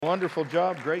Wonderful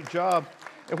job. Great job.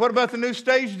 And what about the new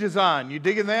stage design? You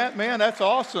digging that? Man, that's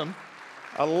awesome.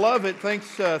 I love it.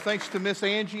 Thanks to Miss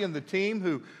Angie and the team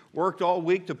who worked all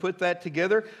week to put that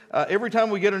together. Every time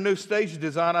we get a new stage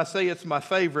design, I say it's my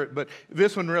favorite, but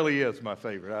this one really is my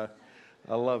favorite.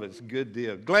 I love it. It's a good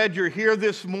deal. Glad you're here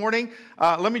this morning.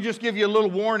 Let me just give you a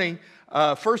little warning.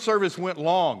 First service went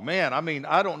long. Man, I mean,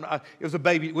 it was a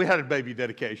baby. We had a baby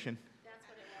dedication.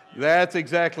 That's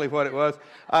exactly what it was.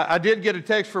 I did get a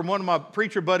text from one of my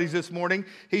preacher buddies this morning.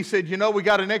 He said, you know, we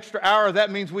got an extra hour. That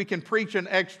means we can preach an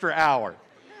extra hour.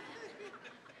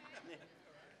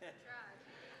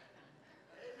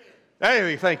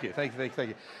 Hey, thank you.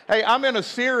 Hey, I'm in a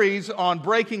series on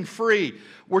breaking free.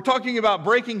 We're talking about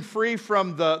breaking free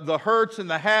from the hurts and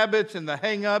the habits and the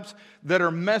hang-ups that are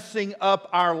messing up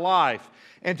our life.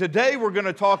 And today we're going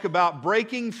to talk about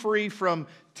breaking free from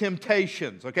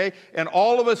temptations, okay? And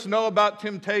all of us know about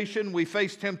temptation. We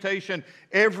face temptation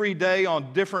every day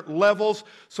on different levels.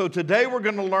 So today we're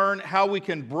going to learn how we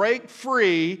can break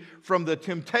free from the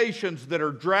temptations that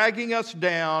are dragging us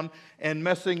down and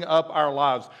messing up our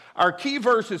lives. Our key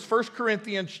verse is 1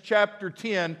 Corinthians chapter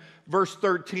 10, verse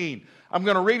 13. I'm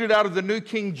going to read it out of the New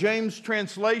King James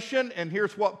translation, and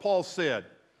here's what Paul said.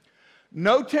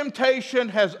 No temptation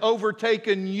has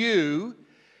overtaken you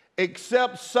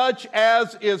except such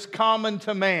as is common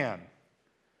to man.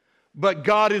 But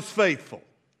God is faithful.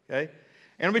 Okay?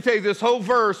 And let me tell you, this whole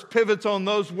verse pivots on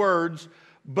those words,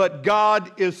 but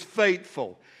God is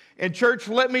faithful. And church,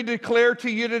 let me declare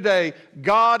to you today,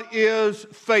 God is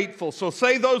faithful. So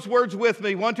say those words with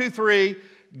me. 1, 2, 3.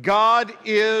 God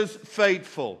is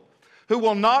faithful, who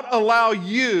will not allow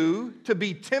you to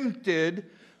be tempted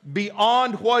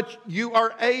beyond what you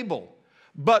are able,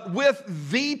 but with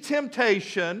the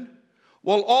temptation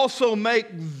will also make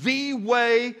the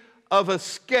way of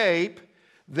escape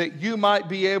that you might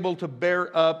be able to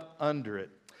bear up under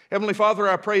it. Heavenly Father,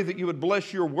 I pray that you would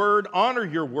bless your word, honor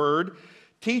your word,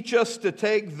 teach us to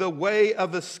take the way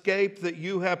of escape that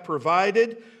you have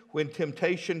provided when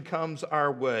temptation comes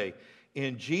our way.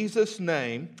 In Jesus'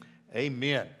 name,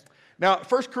 amen. Now,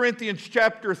 1 Corinthians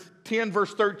chapter 10,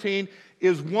 verse 13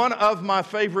 is one of my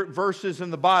favorite verses in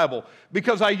the Bible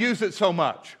because I use it so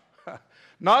much.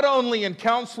 Not only in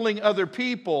counseling other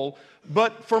people,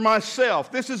 but for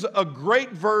myself. This is a great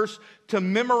verse to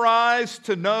memorize,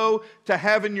 to know, to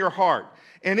have in your heart.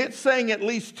 And it's saying at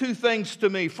least two things to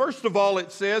me. First of all,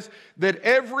 it says that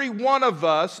every one of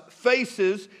us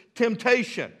faces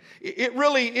temptation. It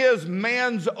really is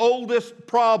man's oldest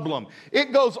problem.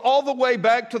 It goes all the way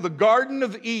back to the Garden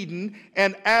of Eden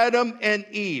and Adam and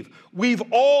Eve. We've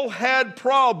all had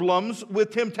problems with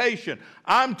temptation.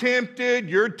 I'm tempted,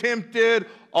 you're tempted,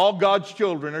 all God's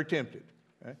children are tempted.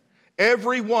 Okay?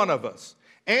 Every one of us.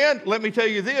 And let me tell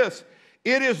you this,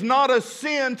 it is not a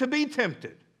sin to be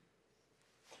tempted.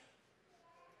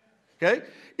 Okay?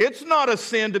 It's not a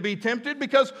sin to be tempted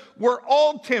because we're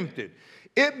all tempted.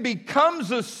 It becomes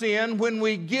a sin when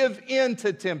we give in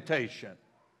to temptation.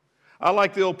 I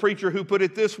like the old preacher who put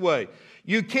it this way.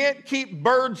 You can't keep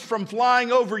birds from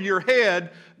flying over your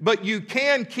head, but you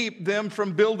can keep them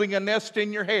from building a nest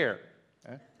in your hair.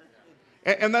 Okay?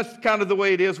 And that's kind of the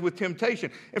way it is with temptation.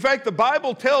 In fact, the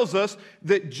Bible tells us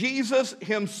that Jesus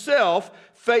himself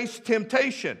faced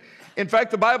temptation. In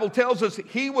fact, the Bible tells us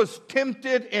he was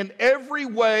tempted in every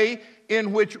way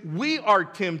in which we are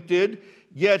tempted,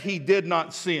 yet he did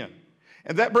not sin.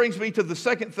 And that brings me to the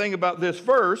second thing about this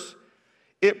verse.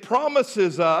 It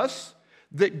promises us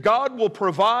that God will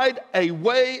provide a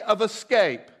way of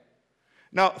escape.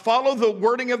 Now, follow the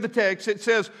wording of the text. It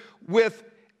says, with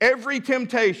every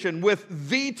temptation, with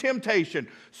the temptation.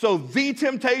 So the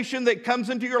temptation that comes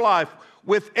into your life,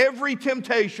 with every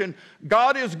temptation,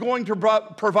 God is going to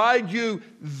provide you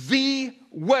the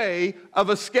way of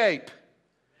escape.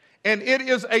 And it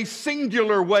is a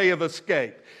singular way of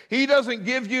escape. He doesn't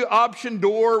give you option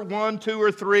door 1, 2,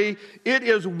 or 3. It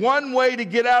is one way to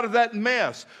get out of that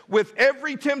mess. With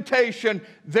every temptation,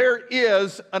 there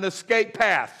is an escape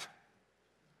path.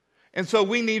 And so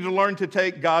we need to learn to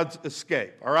take God's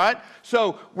escape, all right?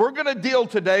 So we're going to deal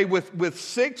today with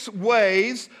 6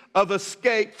 ways of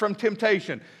escape from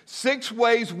temptation. 6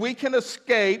 ways we can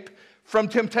escape from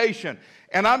temptation.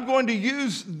 And I'm going to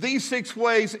use these 6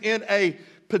 ways in a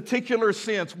particular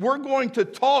sense. We're going to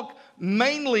talk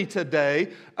mainly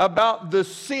today about the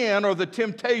sin or the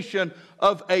temptation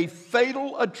of a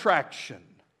fatal attraction.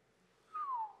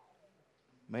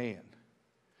 Man.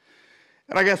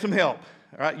 And I got some help.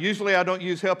 All right? Usually I don't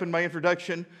use help in my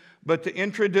introduction, but to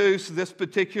introduce this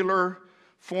particular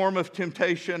form of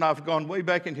temptation, I've gone way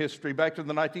back in history, back to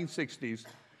the 1960s.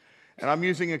 And I'm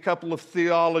using a couple of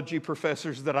theology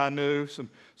professors that I knew, some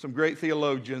great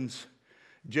theologians,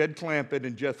 Jed Clampett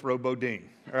and Jethro Bodine,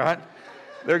 all right?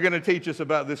 They're going to teach us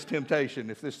about this temptation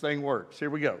if this thing works. Here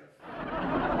we go.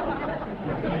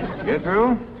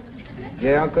 Jethro?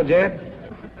 Yeah, Uncle Jed?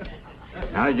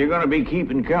 Now, as you're going to be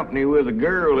keeping company with a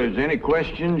girl, is there any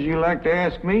questions you'd like to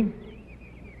ask me?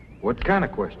 What kind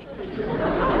of question?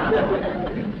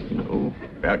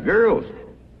 About girls.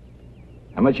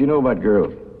 How much you know about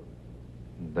girls?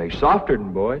 They softer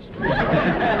than boys.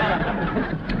 Yeah,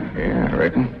 I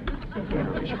reckon.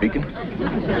 Generally speaking.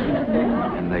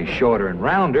 And they shorter and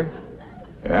rounder.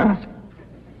 Yeah?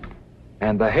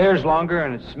 And the hair's longer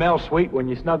and it smells sweet when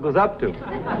you snuggles up to 'em.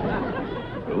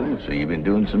 Oh, so you've been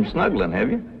doing some snuggling, have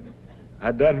you?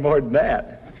 I done more than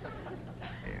that.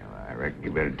 Yeah, I reckon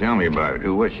you better tell me about it.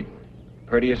 Who was she?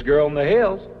 Prettiest girl in the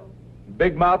hills.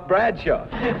 Big Mouth Bradshaw.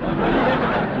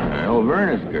 Old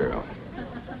Verna's girl.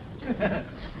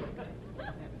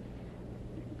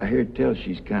 I hear tell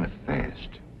she's kind of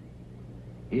fast.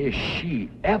 Is she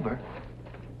ever?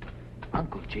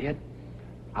 Uncle Jed,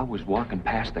 I was walking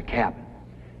past the cabin,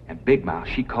 and Big Mouth,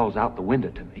 she calls out the window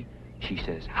to me. She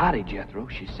says, "Howdy, Jethro."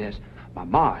 She says, "My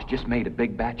ma's just made a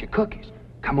big batch of cookies.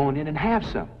 Come on in and have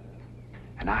some."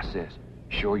 And I says,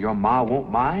 "Sure your ma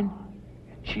won't mind?"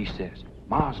 And she says,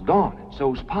 "Ma's gone, and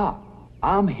so's Pa.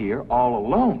 I'm here all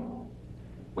alone."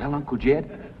 Well, Uncle Jed,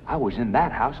 I was in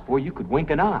that house before you could wink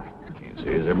an eye. Can't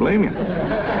say as I blame you.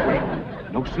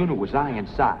 No sooner was I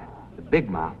inside, the Big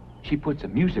Mouth, she puts a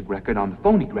music record on the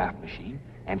phonograph machine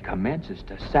and commences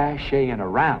to sashaying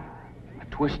around, a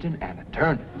twisting and a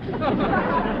turning.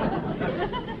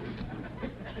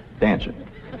 Dancing.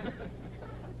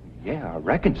 Yeah, I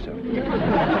reckon so.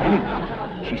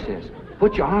 Anyway, she says,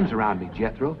 "Put your arms around me,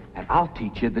 Jethro, and I'll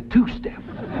teach you the two-step."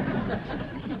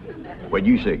 What'd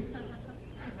you say?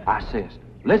 I says,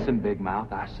 "Listen, Big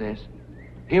Mouth," I says,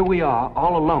 "here we are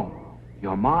all alone.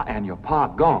 Your ma and your pa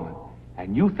gone,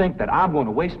 and you think that I'm going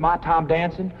to waste my time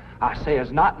dancing?" I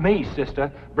says, "Not me,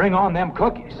 sister. Bring on them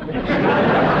cookies."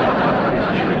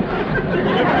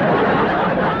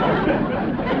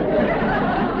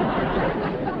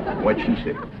 What'd she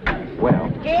say? Well,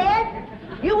 Jed,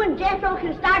 you and Jethro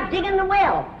can start digging the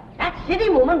well. That city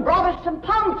woman brought us some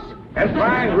pumps. That's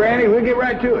fine, Granny. We'll get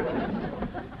right to it.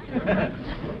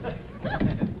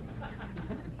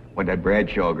 What'd that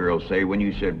Bradshaw girl say when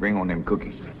you said bring on them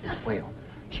cookies? well,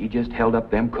 she just held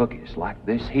up them cookies like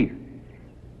this here,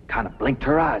 kind of blinked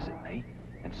her eyes at me,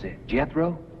 and said,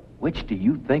 "Jethro, which do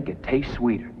you think it tastes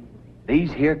sweeter,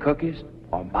 these here cookies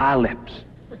or my lips?"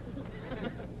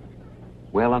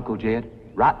 Well, Uncle Jed,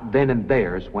 right then and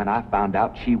there's when I found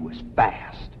out she was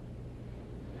fast.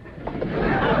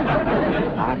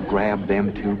 I grabbed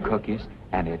them two cookies,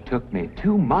 and it took me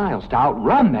 2 miles to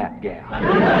outrun that gal.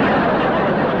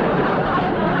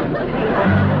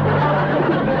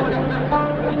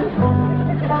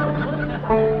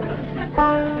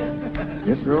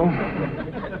 Jethro,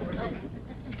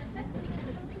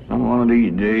 on one of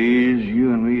these days,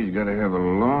 you and me's got to have a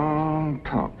long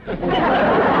talk.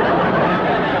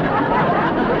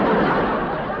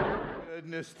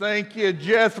 Goodness, thank you,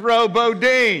 Jethro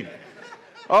Bodine.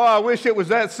 Oh, I wish it was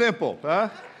that simple, huh?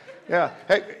 Yeah.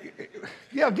 Hey,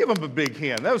 yeah, give him a big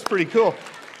hand. That was pretty cool.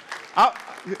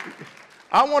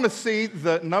 I want to see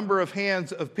the number of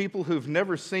hands of people who've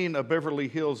never seen a Beverly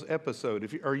Hills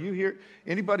episode. Are you here?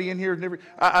 Anybody in here never?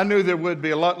 I knew there would be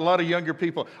a lot of younger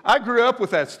people. I grew up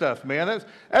with that stuff, man.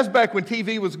 That's back when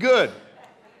TV was good.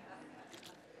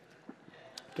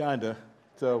 Kinda.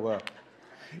 So,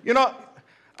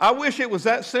 I wish it was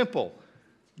that simple,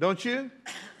 don't you?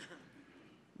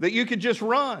 That you could just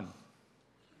run.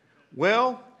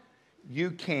 Well,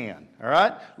 you can, all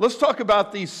right? Let's talk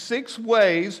about these 6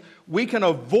 ways we can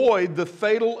avoid the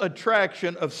fatal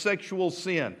attraction of sexual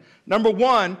sin. Number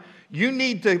 1, you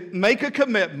need to make a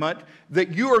commitment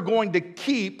that you are going to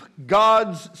keep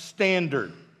God's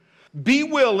standard. Be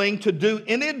willing to do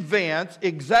in advance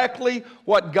exactly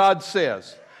what God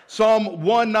says. Psalm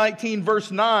 119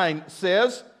 verse 9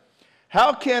 says,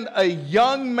 "How can a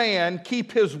young man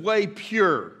keep his way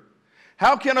pure?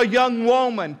 How can a young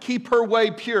woman keep her way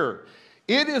pure?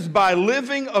 It is by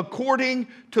living according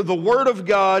to the Word of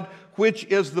God, which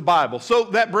is the Bible." So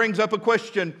that brings up a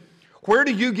question. Where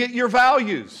do you get your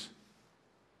values?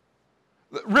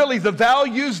 Really, the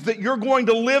values that you're going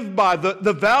to live by,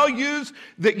 the values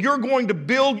that you're going to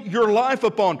build your life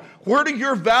upon. Where do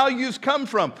your values come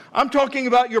from? I'm talking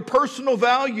about your personal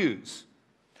values.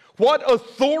 What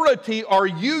authority are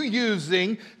you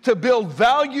using to build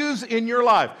values in your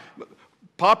life?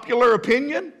 Popular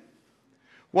opinion?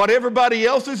 What everybody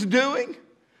else is doing?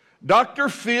 Dr.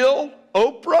 Phil,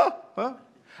 Oprah, huh?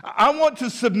 I want to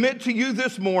submit to you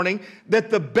this morning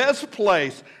that the best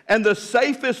place and the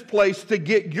safest place to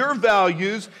get your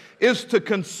values is to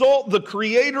consult the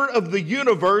creator of the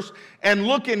universe and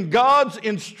look in God's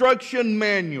instruction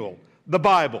manual, the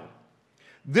Bible.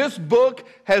 This book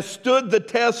has stood the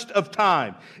test of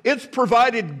time. It's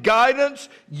provided guidance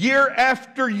year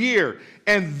after year.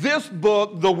 And this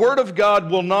book, the Word of God,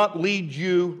 will not lead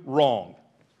you wrong.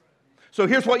 So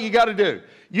here's what you got to do.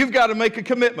 You've got to make a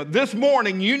commitment. This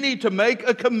morning, you need to make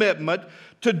a commitment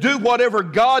to do whatever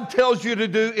God tells you to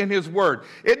do in His Word.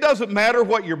 It doesn't matter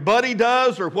what your buddy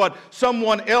does or what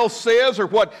someone else says or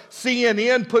what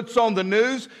CNN puts on the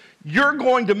news. You're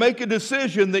going to make a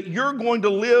decision that you're going to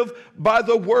live by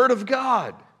the Word of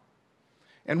God.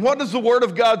 And what does the Word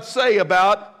of God say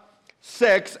about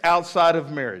sex outside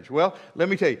of marriage? Well, let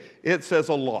me tell you, it says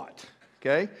a lot,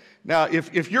 okay? Now,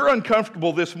 if you're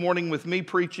uncomfortable this morning with me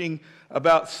preaching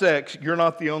about sex, you're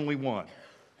not the only one.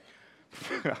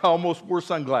 I almost wore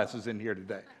sunglasses in here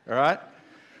today, all right?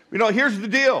 You know, here's the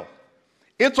deal.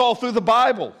 It's all through the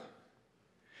Bible.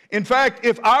 In fact,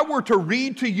 if I were to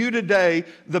read to you today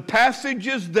the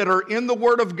passages that are in the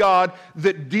Word of God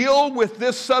that deal with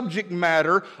this subject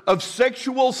matter of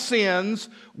sexual sins,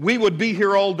 we would be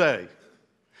here all day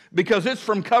because it's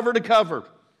from cover to cover.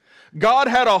 God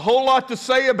had a whole lot to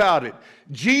say about it.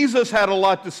 Jesus had a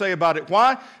lot to say about it.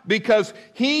 Why? Because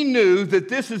He knew that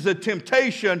this is a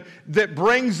temptation that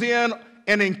brings in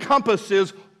and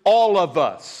encompasses all of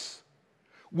us.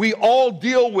 We all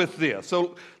deal with this.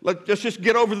 So let's just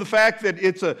get over the fact that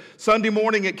it's a Sunday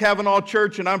morning at Cavanaugh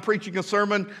Church and I'm preaching a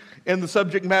sermon and the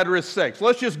subject matter is sex.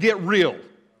 Let's just get real.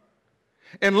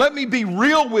 And let me be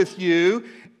real with you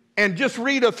and just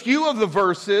read a few of the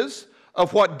verses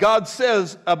of what God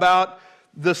says about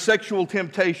the sexual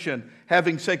temptation,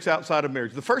 having sex outside of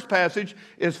marriage. The first passage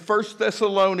is 1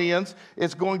 Thessalonians.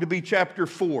 It's going to be chapter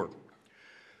 4.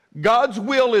 God's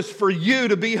will is for you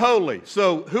to be holy.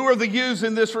 So who are the yous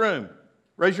in this room?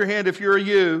 Raise your hand if you're a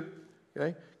you.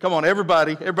 Okay? Come on,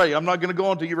 everybody. I'm not going to go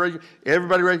on to you.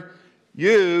 Everybody raise.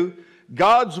 You.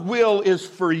 God's will is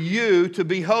for you to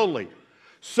be holy.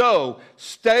 So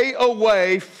stay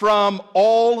away from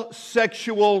all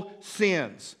sexual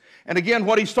sins. And again,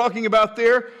 what he's talking about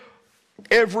there,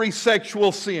 every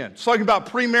sexual sin. He's talking about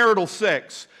premarital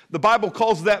sex. The Bible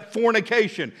calls that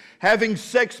fornication, having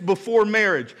sex before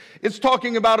marriage. It's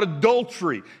talking about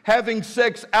adultery, having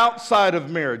sex outside of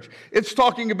marriage. It's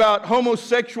talking about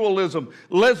homosexualism,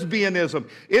 lesbianism.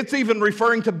 It's even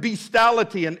referring to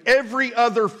bestiality and every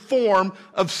other form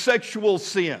of sexual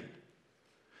sin.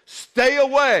 Stay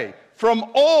away from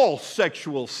all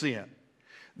sexual sin.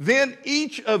 Then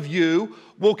each of you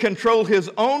will control his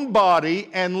own body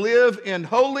and live in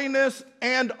holiness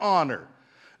and honor,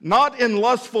 not in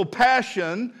lustful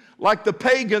passion like the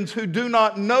pagans who do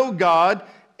not know God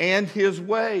and His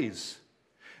ways.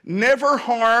 Never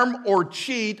harm or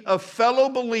cheat a fellow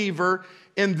believer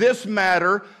in this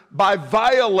matter by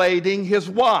violating his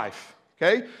wife.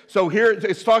 Okay? So here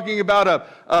it's talking about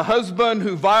a husband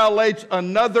who violates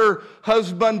another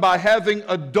husband by having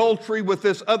adultery with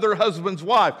this other husband's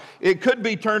wife. It could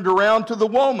be turned around to the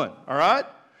woman, all right?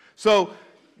 So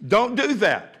don't do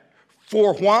that.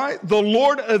 For why? The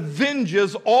Lord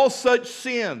avenges all such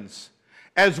sins,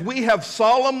 as we have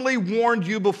solemnly warned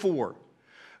you before.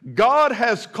 God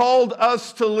has called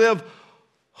us to live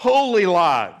holy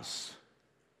lives,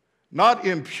 not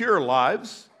impure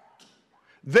lives.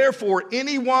 Therefore,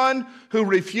 anyone who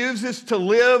refuses to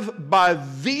live by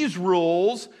these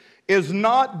rules is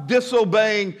not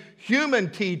disobeying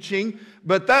human teaching,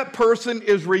 but that person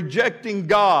is rejecting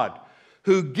God,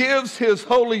 who gives His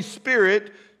Holy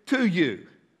Spirit to you.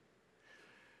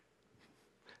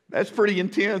 That's pretty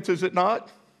intense, is it not?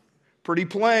 Pretty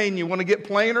plain. You want to get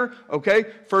plainer? Okay,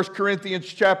 1 Corinthians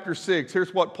chapter 6.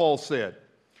 Here's what Paul said.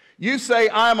 You say,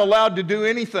 I am allowed to do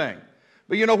anything.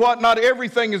 But you know what? Not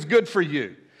everything is good for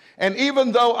you. And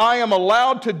even though I am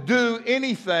allowed to do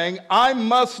anything, I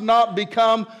must not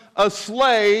become a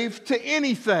slave to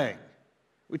anything.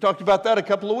 We talked about that a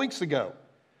couple of weeks ago.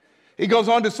 He goes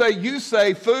on to say, you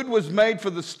say food was made for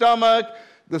the stomach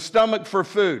for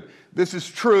food. This is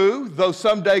true, though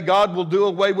someday God will do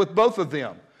away with both of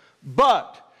them.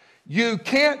 But you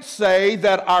can't say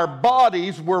that our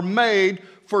bodies were made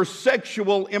for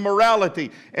sexual immorality.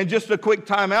 And just a quick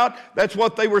time out, that's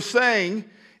what they were saying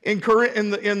in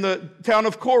the town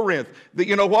of Corinth. That,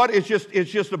 you know what? It's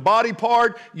just a body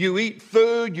part. You eat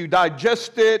food, you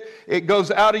digest it, it goes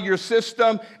out of your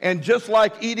system. And just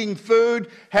like eating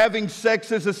food, having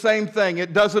sex is the same thing.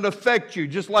 It doesn't affect you,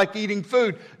 just like eating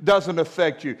food doesn't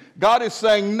affect you. God is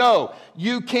saying, no,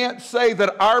 you can't say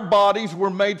that our bodies were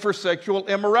made for sexual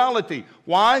immorality.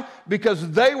 Why?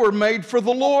 Because they were made for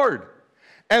the Lord.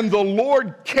 And the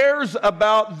Lord cares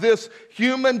about this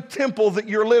human temple that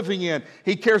you're living in.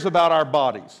 He cares about our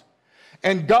bodies.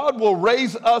 And God will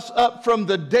raise us up from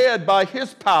the dead by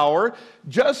His power,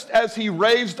 just as He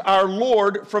raised our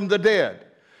Lord from the dead.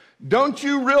 Don't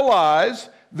you realize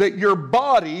that your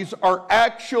bodies are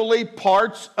actually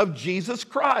parts of Jesus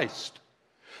Christ?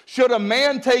 Should a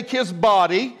man take his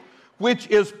body, which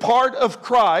is part of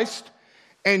Christ,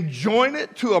 and join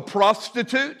it to a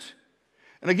prostitute?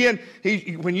 And again,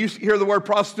 when you hear the word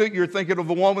prostitute, you're thinking of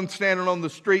a woman standing on the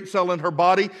street selling her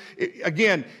body.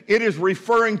 It is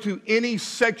referring to any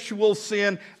sexual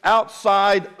sin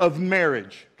outside of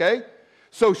marriage, okay?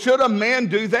 So should a man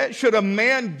do that? Should a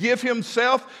man give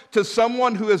himself to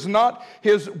someone who is not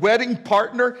his wedding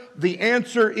partner? The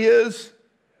answer is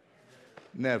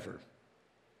never.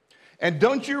 And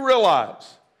don't you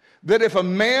realize that if a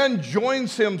man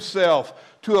joins himself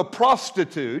to a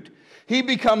prostitute, he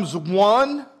becomes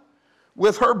one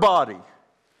with her body?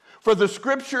 For the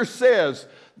scripture says,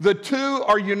 the two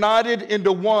are united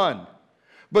into one.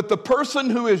 But the person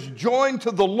who is joined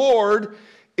to the Lord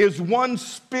is one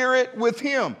spirit with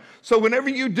Him. So whenever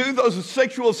you do those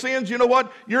sexual sins, you know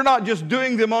what? You're not just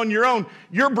doing them on your own.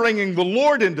 You're bringing the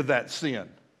Lord into that sin.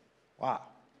 Wow.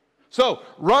 So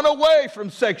run away from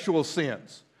sexual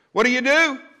sins. What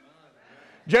do?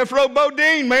 Jethro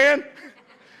Bodine, man.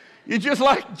 You're just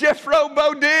like Jethro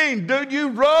Bodine. Dude, you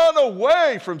run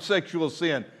away from sexual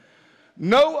sin.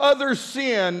 No other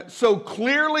sin so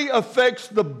clearly affects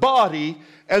the body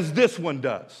as this one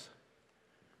does.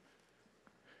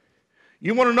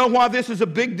 You want to know why this is a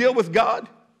big deal with God?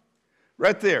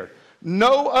 Right there.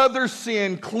 No other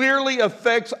sin clearly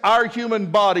affects our human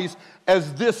bodies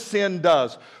as this sin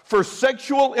does. For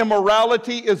sexual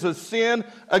immorality is a sin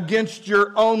against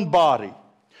your own body.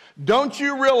 Don't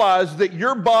you realize that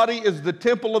your body is the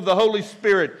temple of the Holy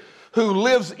Spirit who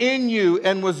lives in you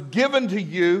and was given to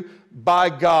you by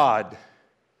God?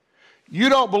 You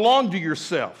don't belong to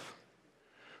yourself,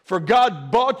 for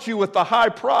God bought you with a high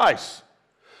price.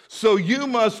 So you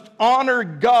must honor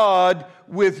God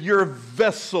with your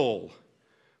vessel,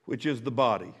 which is the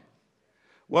body.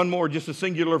 One more, just a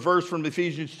singular verse from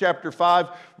Ephesians chapter 5,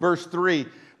 verse 3.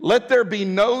 Let there be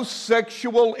no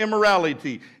sexual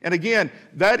immorality. And again,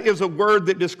 that is a word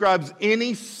that describes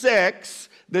any sex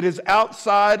that is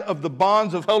outside of the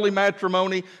bonds of holy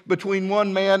matrimony between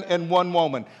one man and one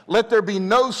woman. Let there be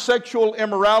no sexual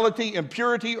immorality,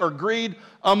 impurity, or greed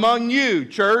among you,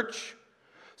 church.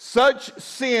 Such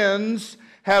sins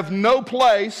have no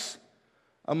place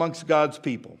amongst God's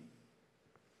people.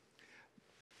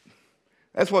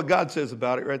 That's what God says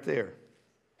about it right there.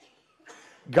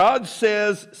 God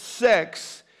says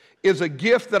sex is a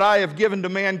gift that I have given to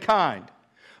mankind,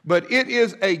 but it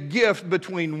is a gift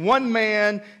between one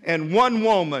man and one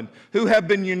woman who have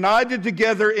been united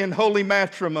together in holy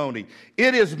matrimony.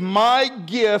 It is my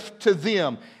gift to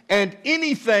them, and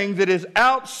anything that is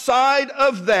outside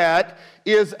of that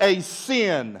is a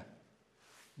sin.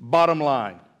 Bottom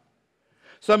line.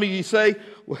 Some of you say,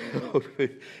 well,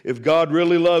 if God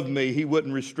really loved me, He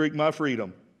wouldn't restrict my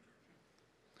freedom.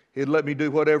 He'd let me do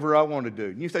whatever I want to do.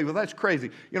 And you say, well, that's crazy.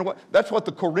 You know what? That's what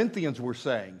the Corinthians were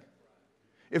saying.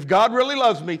 If God really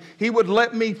loves me, He would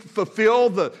let me fulfill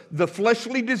the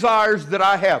fleshly desires that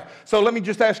I have. So let me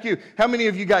just ask you, how many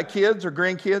of you got kids or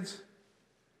grandkids?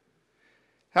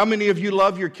 How many of you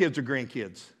love your kids or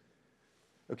grandkids?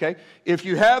 Okay? If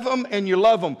you have them and you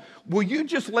love them, will you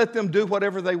just let them do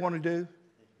whatever they want to do?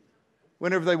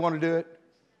 Whenever they want to do it?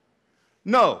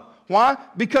 No. Why?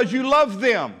 Because you love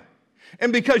them.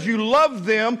 And because you love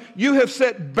them, you have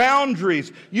set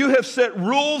boundaries. You have set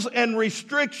rules and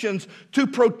restrictions to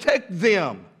protect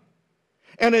them.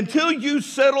 And until you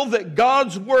settle that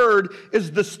God's word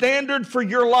is the standard for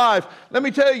your life, let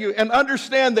me tell you, and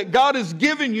understand that God has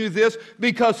given you this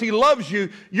because He loves you,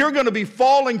 you're going to be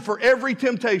falling for every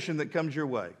temptation that comes your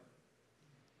way.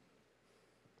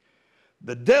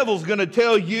 The devil's going to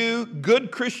tell you,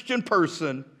 good Christian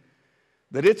person,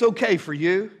 that it's okay for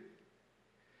you.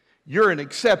 You're an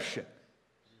exception.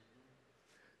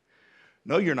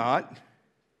 No, you're not.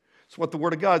 It's what the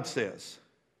Word of God says.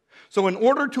 So in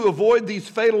order to avoid these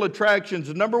fatal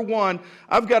attractions, number one,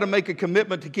 I've got to make a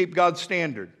commitment to keep God's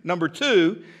standard. Number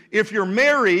two, if you're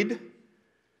married,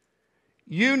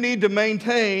 you need to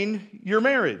maintain your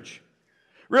marriage.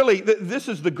 Really, this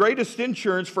is the greatest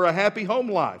insurance for a happy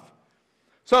home life.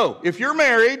 So, if you're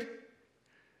married,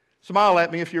 smile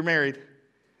at me if you're married.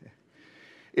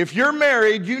 If you're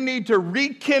married, you need to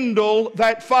rekindle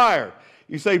that fire.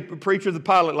 You say, preacher, the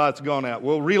pilot light's gone out.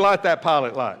 Well, relight that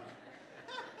pilot light.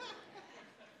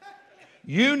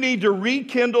 You need to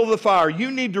rekindle the fire.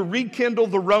 You need to rekindle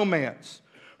the romance.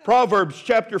 Proverbs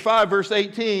chapter 5, verse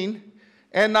 18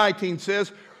 and 19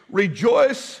 says,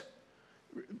 rejoice,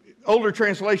 older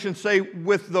translations say,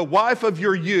 with the wife of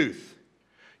your youth.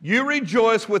 You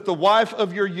rejoice with the wife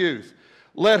of your youth.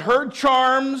 Let her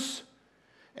charms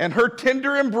and her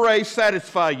tender embrace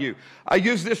satisfy you. I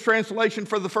use this translation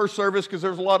for the first service because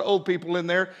there's a lot of old people in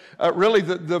there. Really,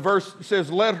 the verse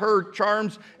says, let her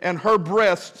charms and her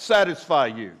breast satisfy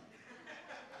you.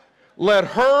 Let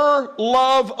her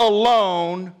love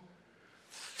alone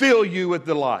fill you with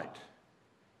delight.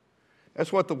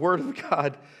 That's what the Word of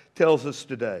God tells us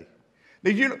today.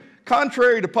 Did you know,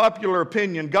 contrary to popular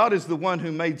opinion, God is the one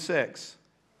who made sex.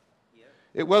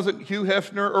 It wasn't Hugh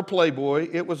Hefner or Playboy,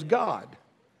 it was God.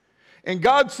 And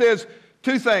God says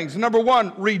two things. Number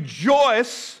one,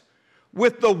 rejoice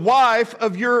with the wife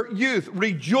of your youth.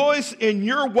 Rejoice in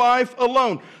your wife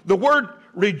alone. The word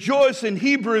rejoice in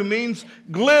Hebrew means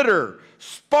glitter,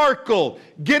 sparkle,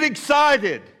 get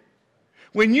excited.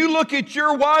 When you look at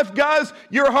your wife, guys,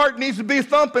 your heart needs to be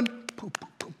thumping.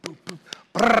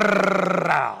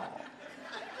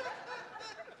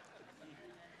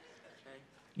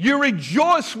 You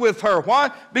rejoice with her.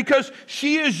 Why? Because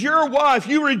she is your wife.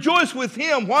 You rejoice with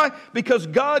him. Why? Because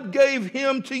God gave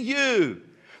him to you.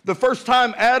 The first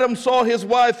time Adam saw his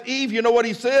wife Eve, you know what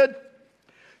he said?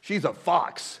 She's a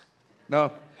fox.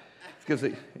 No,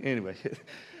 because anyway.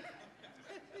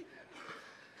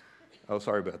 Oh,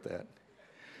 sorry about that.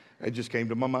 It just came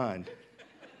to my mind.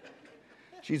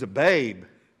 She's a babe.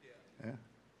 Yeah.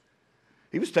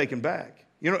 He was taken back.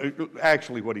 You know,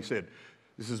 actually what he said,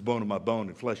 this is bone of my bone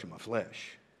and flesh of my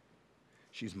flesh.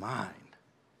 She's mine.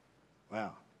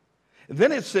 Wow. And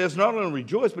then it says, not only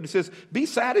rejoice, but it says, be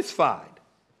satisfied.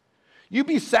 You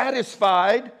be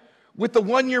satisfied with the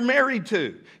one you're married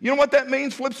to. You know what that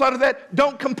means? Flip side of that,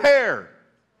 don't compare.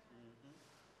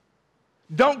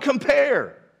 Don't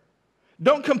compare.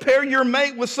 Don't compare your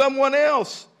mate with someone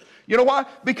else. You know why?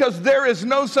 Because there is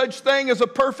no such thing as a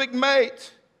perfect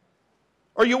mate.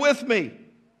 Are you with me?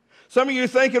 Some of you are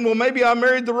thinking, well, maybe I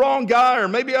married the wrong guy, or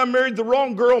maybe I married the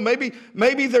wrong girl.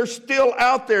 Maybe they're still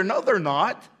out there. No, they're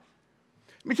not.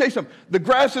 Let me tell you something. The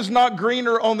grass is not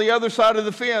greener on the other side of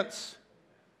the fence.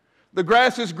 The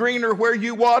grass is greener where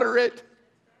you water it.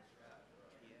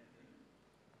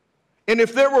 And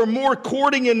if there were more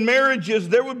courting in marriages,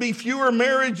 there would be fewer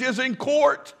marriages in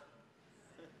court.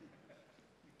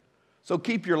 So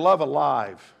keep your love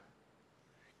alive.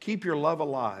 Keep your love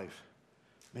alive.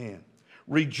 Man,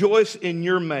 rejoice in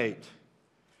your mate.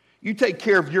 You take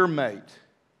care of your mate.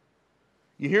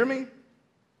 You hear me?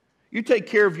 You take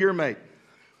care of your mate.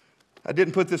 I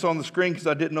didn't put this on the screen because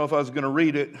I didn't know if I was going to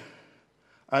read it.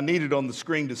 I needed on the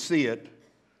screen to see it.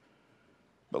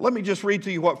 But let me just read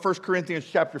to you what 1 Corinthians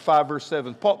chapter 5, verse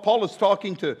 7. Paul is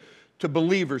talking to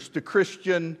believers, to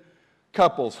Christian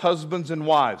couples, husbands and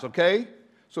wives, okay?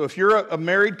 So if you're a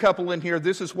married couple in here,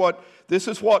 this is what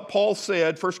Paul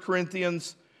said, 1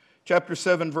 Corinthians chapter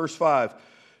 7, verse 5.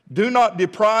 Do not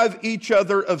deprive each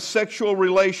other of sexual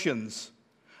relations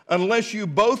unless you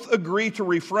both agree to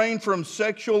refrain from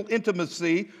sexual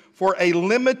intimacy for a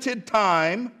limited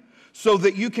time so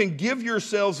that you can give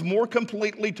yourselves more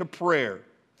completely to prayer.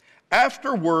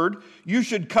 Afterward, you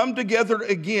should come together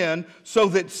again so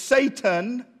that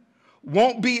Satan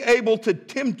won't be able to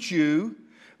tempt you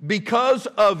because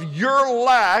of your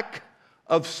lack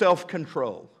of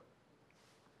self-control.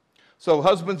 So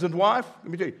husbands and wife,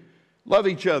 let me tell you, love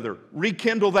each other.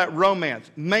 Rekindle that romance.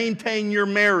 Maintain your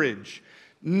marriage.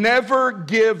 Never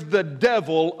give the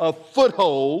devil a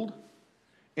foothold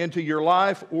into your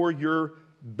life or your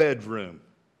bedroom.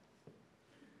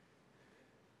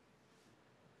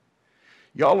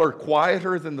 Y'all are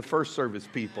quieter than the first service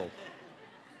people.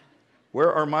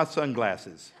 Where are my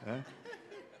sunglasses? Huh?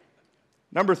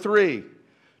 Number 3,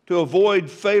 to avoid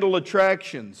fatal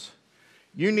attractions,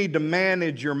 you need to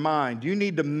manage your mind. You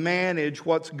need to manage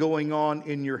what's going on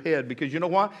in your head because you know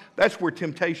why? That's where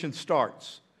temptation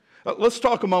starts. Let's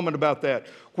talk a moment about that.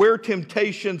 Where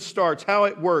temptation starts, how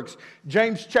it works.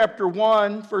 James chapter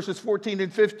 1, verses 14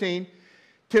 and 15.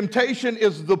 Temptation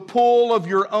is the pull of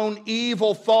your own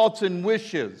evil thoughts and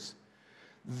wishes.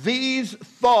 These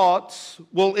thoughts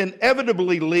will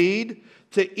inevitably lead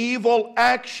to evil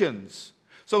actions.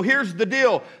 So here's the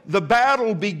deal. The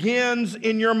battle begins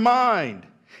in your mind.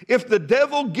 If the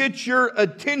devil gets your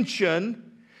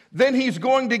attention, then he's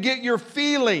going to get your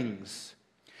feelings.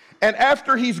 And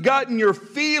after he's gotten your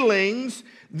feelings,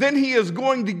 then he is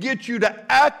going to get you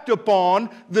to act upon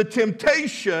the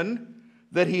temptation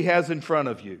that he has in front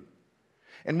of you.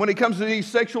 And when it comes to these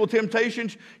sexual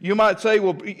temptations, you might say,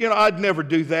 well, I'd never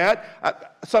do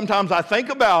that. Sometimes I think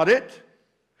about it.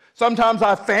 Sometimes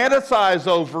I fantasize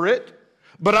over it.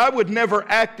 But I would never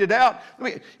act it out. I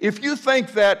mean, if you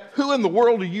think that, who in the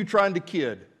world are you trying to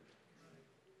kid?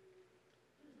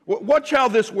 Watch how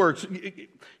this works.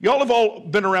 Y'all have all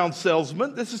been around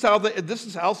salesmen. This is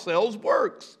how sales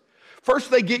works.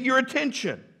 First, they get your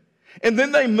attention. And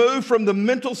then they move from the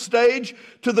mental stage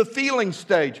to the feeling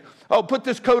stage. Oh, put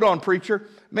this coat on, preacher.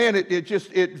 Man,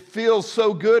 it feels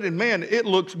so good. And man, it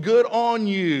looks good on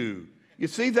you. You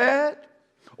see that?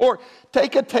 Or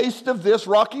take a taste of this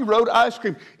Rocky Road ice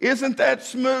cream. Isn't that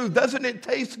smooth? Doesn't it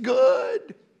taste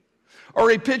good?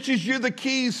 Or he pitches you the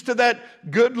keys to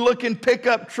that good-looking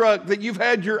pickup truck that you've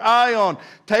had your eye on.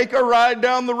 Take a ride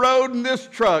down the road in this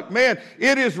truck. Man,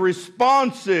 it is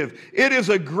responsive. It is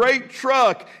a great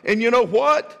truck. And you know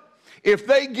what? If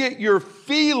they get your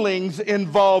feelings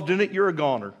involved in it, you're a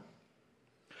goner.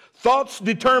 Thoughts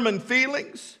determine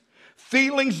feelings.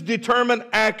 Feelings determine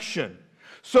action.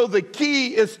 So the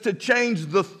key is to change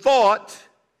the thought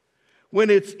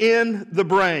when it's in the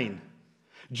brain.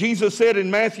 Jesus said in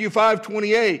Matthew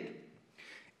 5:28,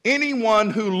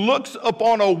 anyone who looks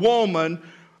upon a woman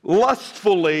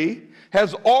lustfully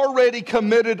has already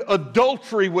committed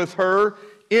adultery with her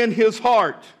in his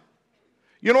heart.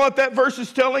 You know what that verse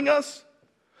is telling us?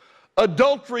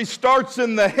 Adultery starts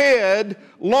in the head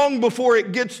long before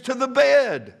it gets to the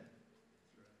bed.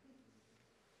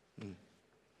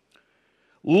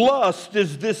 Lust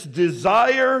is this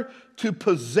desire to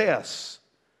possess.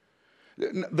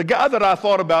 The guy that I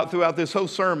thought about throughout this whole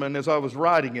sermon as I was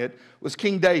writing it was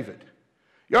King David.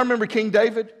 Y'all remember King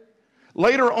David?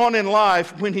 Later on in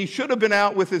life, when he should have been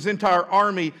out with his entire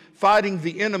army fighting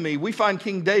the enemy, we find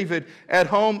King David at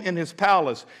home in his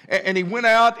palace. And he went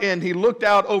out and he looked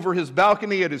out over his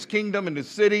balcony at his kingdom and his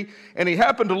city, and he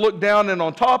happened to look down, and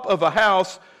on top of a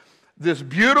house, this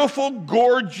beautiful,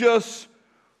 gorgeous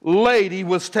lady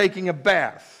was taking a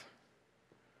bath.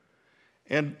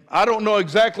 And I don't know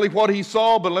exactly what he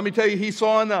saw, but let me tell you, he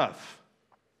saw enough.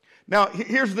 Now,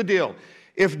 here's the deal.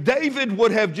 If David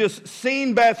would have just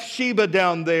seen Bathsheba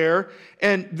down there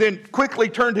and then quickly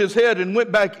turned his head and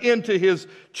went back into his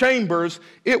chambers,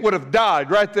 it would have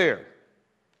died right there.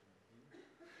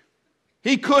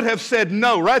 He could have said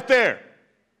no right there,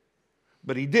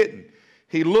 but he didn't.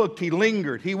 He looked, he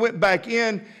lingered, he went back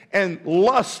in, and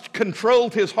lust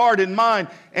controlled his heart and mind,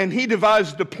 and he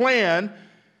devised a plan,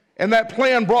 and that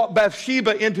plan brought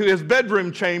Bathsheba into his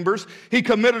bedroom chambers. He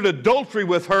committed adultery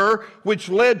with her, which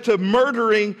led to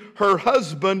murdering her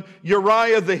husband,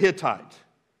 Uriah the Hittite.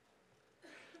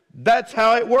 That's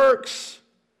how it works.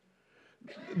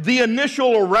 The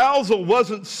initial arousal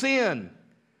wasn't sin.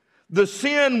 The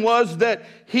sin was that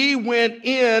he went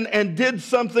in and did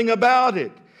something about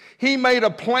it. He made a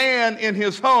plan in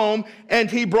his home, and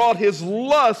he brought his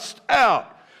lust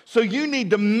out. So you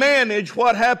need to manage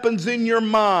what happens in your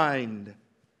mind.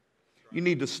 You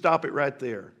need to stop it right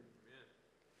there.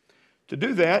 To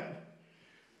do that,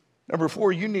 number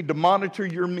 4, you need to monitor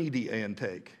your media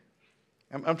intake.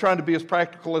 I'm trying to be as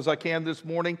practical as I can this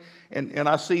morning, and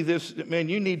I see this, man,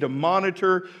 you need to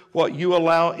monitor what you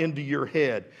allow into your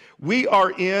head. We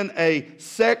are in a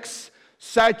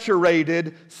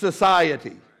sex-saturated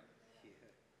society.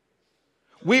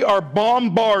 We are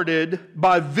bombarded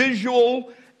by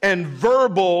visual and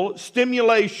verbal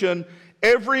stimulation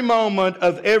every moment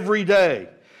of every day.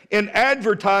 In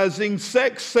advertising,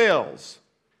 sex sells.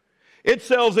 It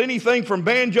sells anything from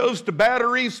banjos to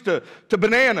batteries to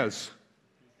bananas.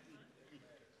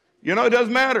 You know, it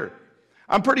doesn't matter.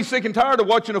 I'm pretty sick and tired of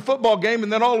watching a football game,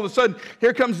 and then all of a sudden,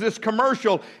 here comes this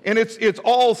commercial, and it's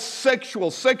all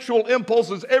sexual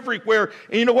impulses everywhere.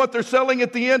 And you know what they're selling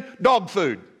at the end? Dog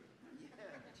food.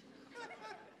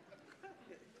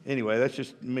 Anyway, that's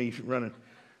just me running.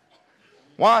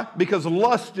 Why? Because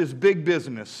lust is big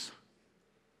business.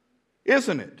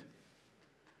 Isn't it?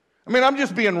 I mean, I'm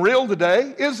just being real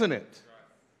today, isn't it?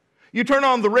 You turn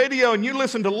on the radio and you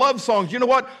listen to love songs. You know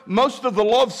what? Most of the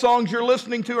love songs you're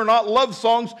listening to are not love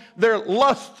songs, they're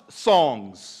lust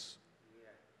songs.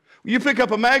 You pick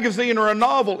up a magazine or a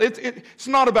novel, it's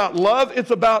not about love, it's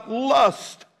about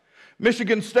lust.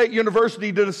 Michigan State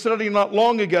University did a study not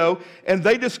long ago, and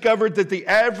they discovered that the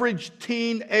average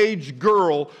teenage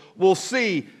girl will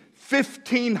see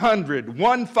 1,500,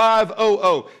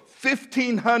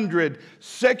 1,500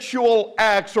 sexual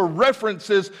acts or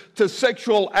references to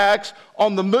sexual acts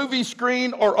on the movie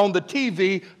screen or on the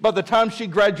TV by the time she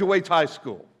graduates high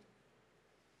school.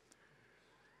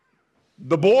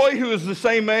 The boy, who is the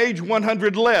same age,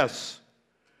 100 less.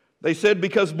 They said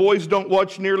because boys don't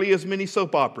watch nearly as many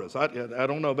soap operas. I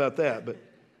don't know about that, but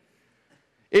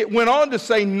it went on to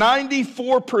say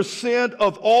 94%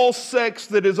 of all sex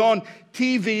that is on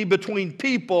TV between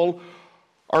people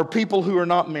are people who are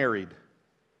not married.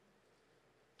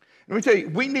 Let me tell you,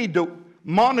 we need to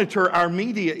monitor our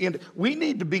media. We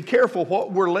need to be careful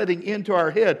what we're letting into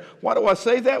our head. Why do I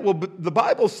say that? Well, the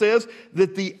Bible says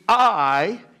that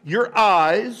your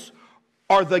eyes,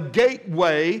 are the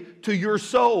gateway to your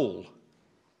soul.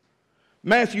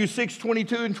 Matthew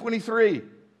 6:22 and 23.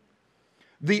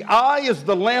 The eye is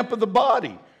the lamp of the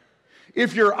body.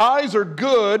 If your eyes are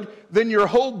good, then your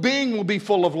whole being will be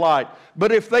full of light.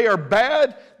 But if they are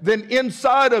bad, then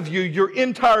inside of you, your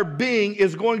entire being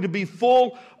is going to be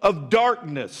full of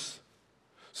darkness.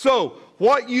 So,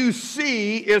 what you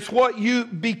see is what you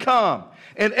become.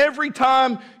 And every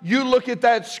time you look at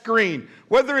that screen,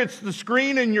 whether it's the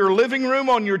screen in your living room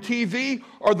on your TV,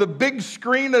 or the big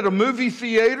screen at a movie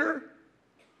theater,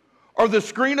 or the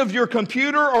screen of your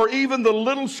computer, or even the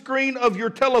little screen of your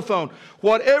telephone,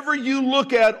 whatever you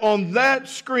look at on that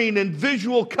screen in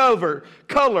visual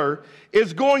color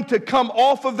is going to come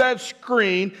off of that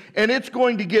screen, and it's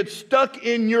going to get stuck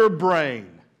in your brain.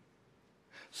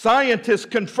 Scientists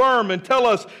confirm and tell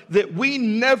us that we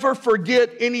never forget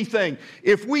anything.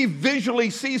 If we visually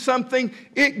see something,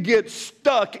 it gets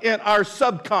stuck in our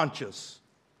subconscious.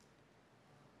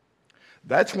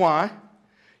 That's why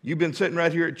you've been sitting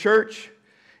right here at church,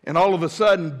 and all of a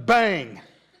sudden, bang,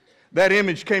 that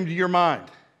image came to your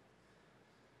mind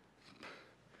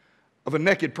of a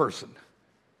naked person.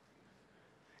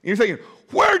 And you're thinking,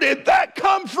 where did that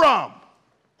come from?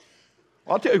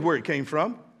 Well, I'll tell you where it came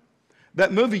from.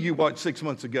 That movie you watched 6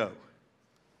 months ago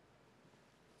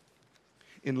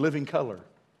in living color.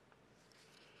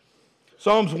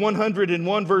 Psalms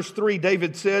 101 verse 3,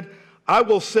 David said, I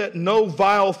will set no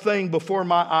vile thing before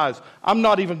my eyes. I'm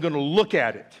not even going to look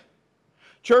at it.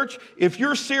 Church, if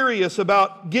you're serious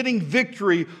about getting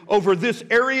victory over this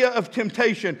area of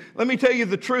temptation, let me tell you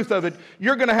the truth of it.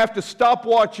 You're going to have to stop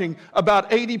watching about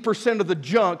 80% of the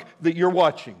junk that you're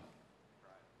watching.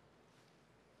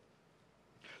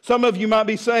 Some of you might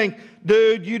be saying,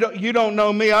 dude, you don't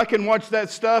know me. I can watch that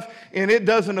stuff and it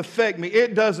doesn't affect me.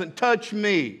 It doesn't touch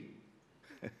me.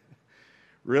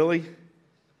 Really?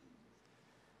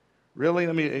 Really?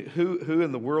 I mean, who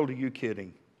in the world are you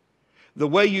kidding? The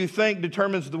way you think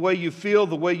determines the way you feel.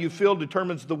 The way you feel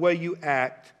determines the way you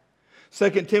act. 2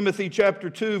 Timothy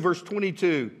chapter 2, verse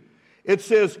 22. It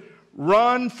says,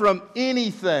 run from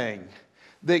anything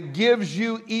that gives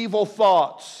you evil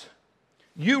thoughts.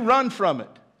 You run from it.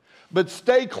 But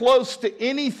stay close to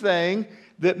anything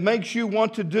that makes you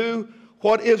want to do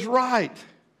what is right.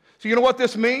 So you know what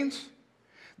this means?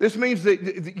 This means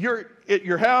that you're at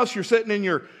your house, you're sitting in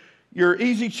your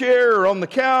easy chair or on the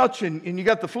couch, and you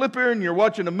got the flipper and you're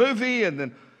watching a movie, and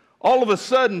then all of a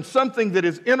sudden something that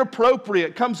is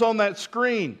inappropriate comes on that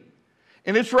screen.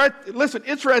 And it's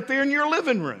right there in your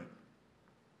living room.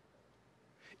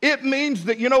 It means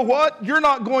that, you know what? You're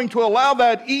not going to allow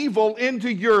that evil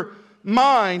into your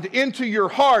mind, into your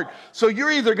heart. So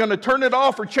you're either going to turn it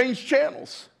off or change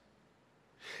channels.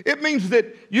 It means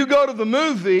that you go to the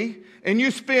movie and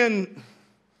you spend,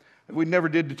 we never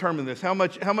did determine this, how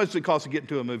much does it cost to get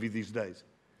into a movie these days?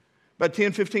 About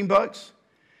 10, 15 bucks?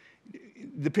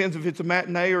 Depends if it's a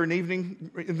matinee or an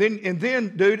evening. And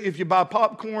then, dude, if you buy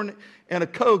popcorn and a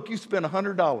Coke, you spend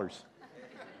 $100.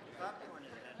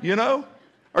 You know?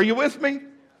 Are you with me?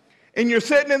 And you're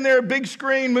sitting in there, a big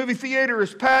screen, movie theater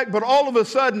is packed, but all of a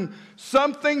sudden,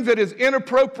 something that is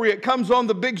inappropriate comes on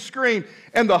the big screen,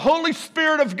 and the Holy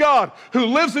Spirit of God, who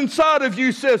lives inside of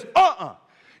you, says,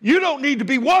 you don't need to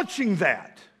be watching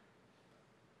that.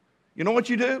 You know what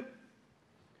you do?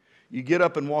 You get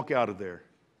up and walk out of there.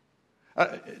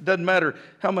 It doesn't matter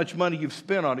how much money you've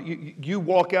spent on it. You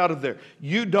walk out of there.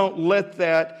 You don't let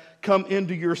that come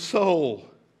into your soul.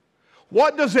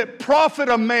 What does it profit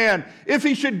a man if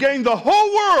he should gain the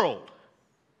whole world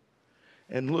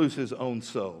and lose his own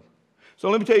soul? So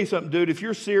let me tell you something, dude. If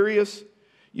you're serious,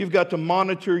 you've got to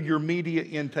monitor your media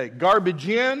intake. Garbage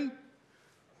in,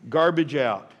 garbage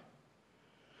out.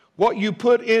 What you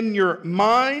put in your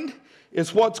mind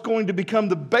is what's going to become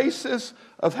the basis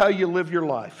of how you live your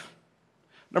life.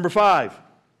 Number 5,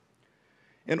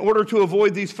 in order to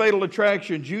avoid these fatal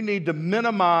attractions, you need to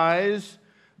minimize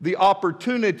the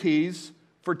opportunities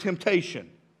for temptation.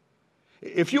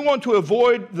 If you want to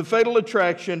avoid the fatal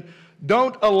attraction,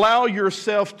 don't allow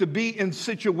yourself to be in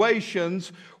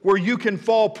situations where you can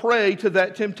fall prey to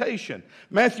that temptation.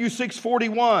 Matthew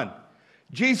 6:41,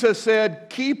 Jesus said,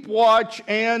 keep watch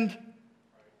and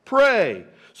pray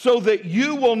so that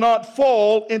you will not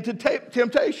fall into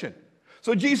temptation.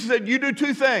 So Jesus said, you do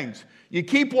two things. You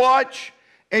keep watch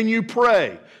and you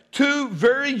pray. Two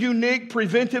very unique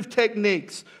preventive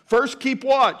techniques. First, keep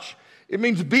watch. It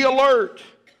means be alert,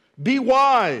 be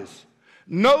wise.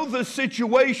 Know the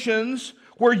situations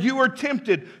where you are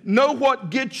tempted. Know what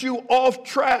gets you off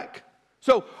track.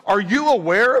 So, are you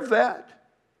aware of that?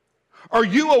 Are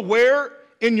you aware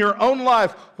in your own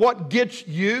life what gets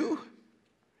you?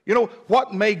 You know,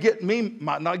 what may get me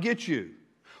might not get you.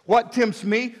 What tempts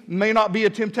me may not be a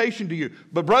temptation to you.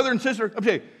 But brother and sister,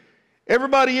 okay,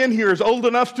 everybody in here is old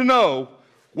enough to know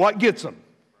what gets them.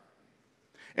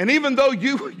 And even though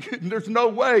there's no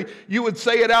way you would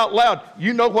say it out loud,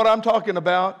 you know what I'm talking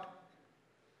about.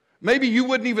 Maybe you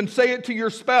wouldn't even say it to your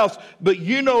spouse, but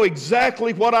you know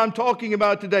exactly what I'm talking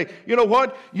about today. You know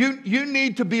what? You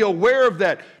need to be aware of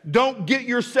that. Don't get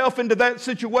yourself into that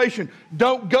situation.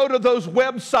 Don't go to those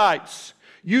websites.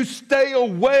 You stay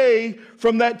away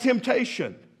from that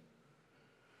temptation.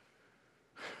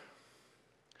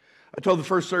 I told the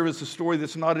first service a story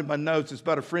that's not in my notes. It's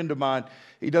about a friend of mine.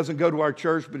 He doesn't go to our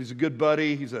church, but he's a good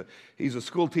buddy. He's a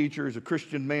school teacher. He's a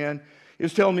Christian man. He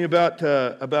was telling me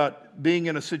about being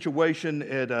in a situation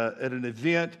at an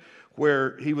event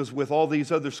where he was with all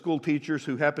these other school teachers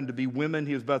who happened to be women.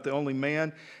 He was about the only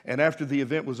man. And after the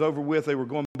event was over with, they were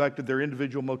going back to their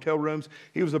individual motel rooms.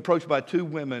 He was approached by two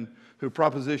women who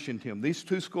propositioned him. These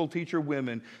two school teacher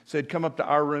women said, come up to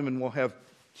our room and we'll have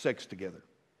sex together.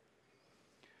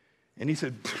 And he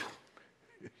said,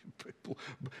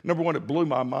 number one, it blew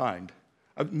my mind.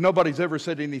 Nobody's ever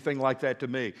said anything like that to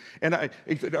me. And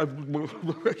he said,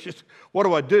 what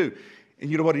do I do?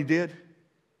 And you know what he did?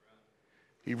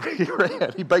 He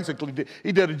ran. He basically did.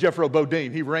 He did a Jeffro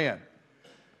Bodine. He ran.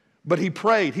 But he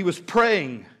prayed. He was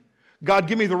praying, God,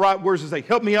 give me the right words to say.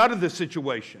 Help me out of this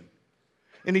situation.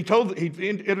 And he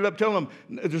ended up telling them,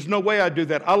 there's no way I'd do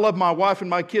that. I love my wife and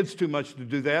my kids too much to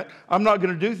do that. I'm not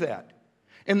going to do that.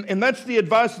 And that's the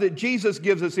advice that Jesus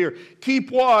gives us here.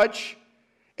 Keep watch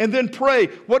and then pray.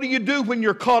 What do you do when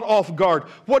you're caught off guard?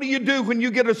 What do you do when you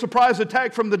get a surprise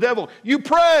attack from the devil? You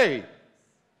pray.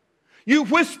 You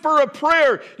whisper a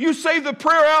prayer. You say the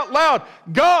prayer out loud.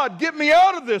 God, get me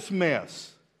out of this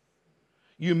mess.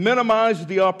 You minimize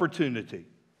the opportunity.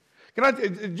 Can I,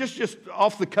 just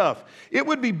off the cuff, it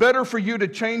would be better for you to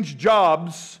change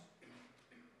jobs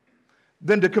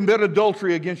than to commit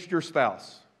adultery against your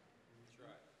spouse.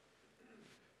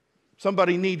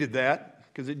 Somebody needed that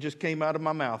because it just came out of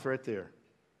my mouth right there.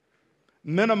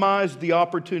 Minimize the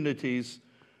opportunities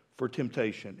for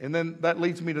temptation. And then that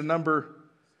leads me to number,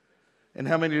 and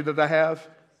how many did I have?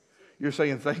 You're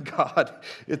saying, thank God,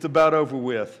 it's about over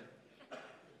with.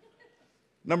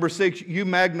 Number 6, you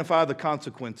magnify the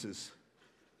consequences.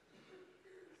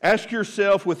 Ask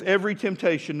yourself with every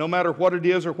temptation, no matter what it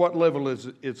is or what level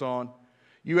it's on,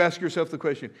 you ask yourself the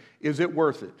question, is it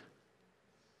worth it?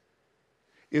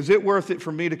 Is it worth it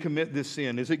for me to commit this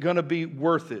sin? Is it going to be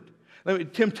worth it?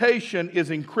 Temptation is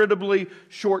incredibly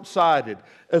short-sighted,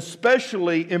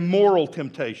 especially immoral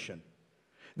temptation.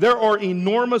 There are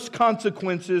enormous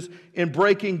consequences in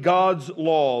breaking God's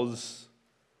laws.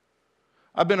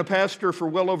 I've been a pastor for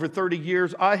well over 30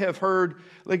 years. I have heard,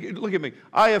 look at me,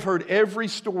 I have heard every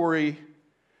story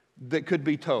that could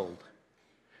be told.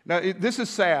 Now, this is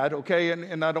sad, okay,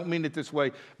 and I don't mean it this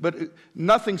way, but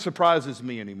nothing surprises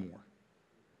me anymore.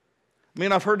 I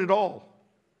mean, I've heard it all.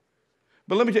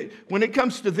 But let me tell you, when it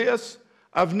comes to this,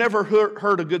 I've never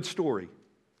heard a good story.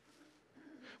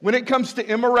 When it comes to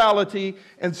immorality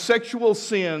and sexual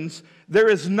sins, there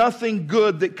is nothing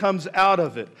good that comes out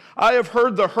of it. I have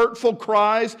heard the hurtful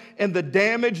cries and the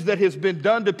damage that has been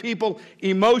done to people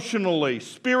emotionally,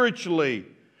 spiritually,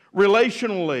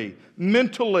 relationally,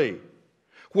 mentally.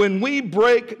 When we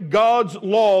break God's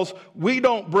laws, we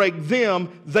don't break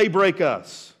them, they break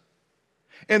us.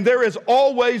 And there is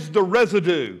always the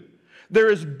residue.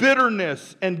 There is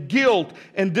bitterness and guilt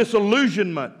and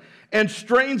disillusionment and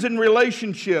strains in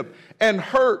relationship and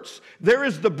hurts. There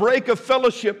is the break of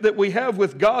fellowship that we have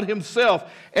with God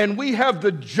Himself, and we have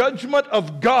the judgment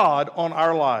of God on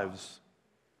our lives.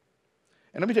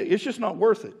 And let me tell you, it's just not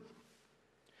worth it.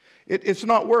 It's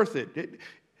not worth it.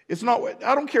 It's not.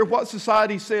 I don't care what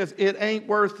society says, it ain't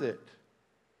worth it.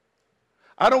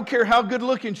 I don't care how good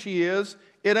looking she is,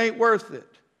 it ain't worth it.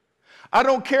 I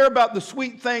don't care about the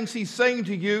sweet things he's saying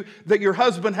to you that your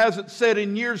husband hasn't said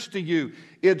in years to you.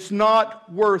 It's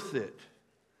not worth it.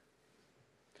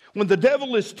 When the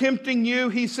devil is tempting you,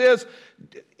 he says,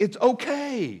 it's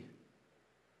okay.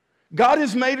 God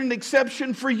has made an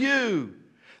exception for you.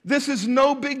 This is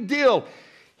no big deal.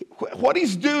 What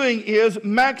he's doing is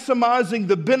maximizing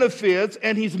the benefits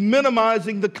and he's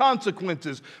minimizing the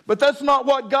consequences. But that's not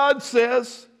what God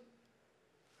says.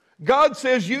 God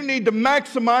says you need to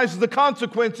maximize the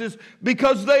consequences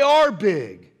because they are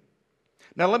big.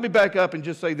 Now let me back up and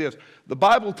just say this. The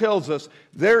Bible tells us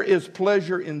there is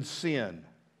pleasure in sin.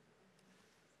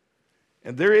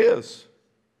 And there is.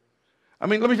 I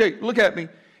mean, let me tell you, look at me.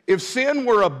 If sin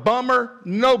were a bummer,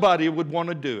 nobody would want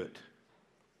to do it.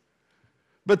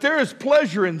 But there is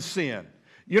pleasure in sin.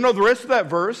 You know the rest of that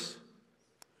verse?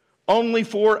 Only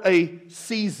for a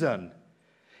season.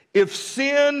 If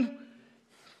sin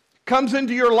comes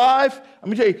into your life, let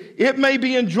me tell you, it may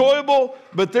be enjoyable,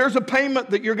 but there's a payment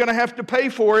that you're going to have to pay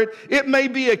for it. It may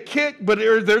be a kick, but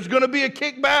there's going to be a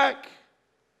kickback.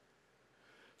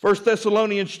 1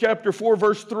 Thessalonians chapter 4,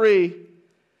 verse 3.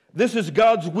 This is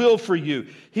God's will for you.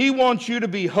 He wants you to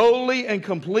be holy and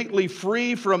completely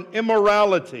free from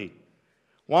immorality.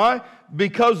 Why?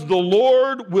 Because the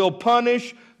Lord will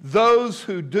punish those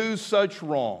who do such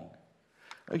wrong.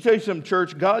 Let me tell you something,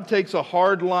 church. God takes a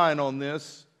hard line on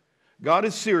this. God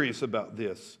is serious about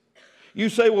this. You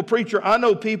say, well, preacher, I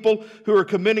know people who are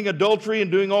committing adultery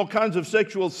and doing all kinds of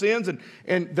sexual sins,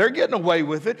 and they're getting away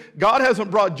with it. God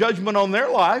hasn't brought judgment on their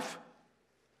life.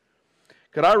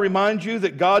 Could I remind you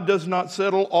that God does not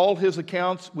settle all his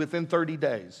accounts within 30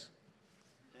 days?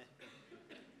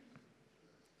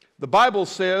 The Bible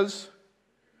says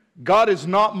God is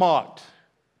not mocked.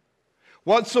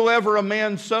 Whatsoever a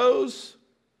man sows,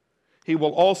 he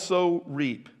will also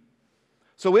reap.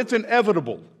 So it's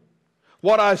inevitable.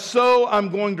 What I sow, I'm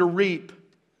going to reap.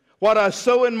 What I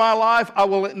sow in my life, I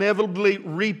will inevitably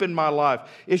reap in my life.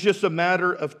 It's just a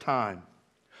matter of time.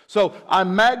 So I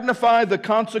magnify the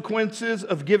consequences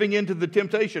of giving into the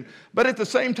temptation. But at the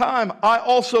same time, I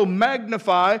also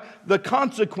magnify the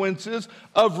consequences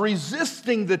of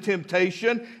resisting the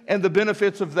temptation and the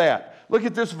benefits of that. Look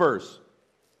at this verse.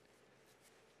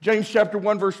 James chapter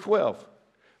 1, verse 12.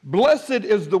 Blessed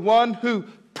is the one who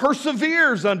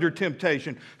perseveres under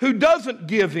temptation, who doesn't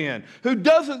give in, who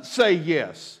doesn't say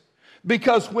yes.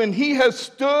 Because when he has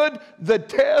stood the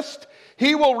test,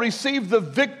 he will receive the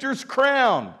victor's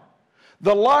crown,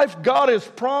 the life God has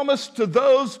promised to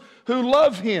those who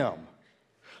love him.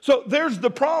 So there's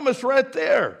the promise right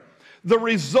there. The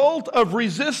result of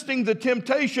resisting the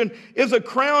temptation is a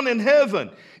crown in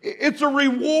heaven. It's a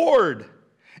reward.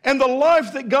 And the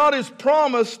life that God has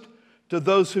promised to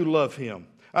those who love him.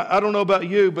 I don't know about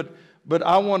you, but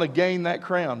I want to gain that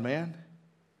crown, man.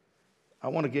 I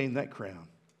want to gain that crown.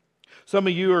 Some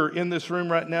of you are in this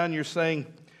room right now and you're saying,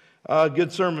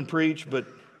 good sermon preach, but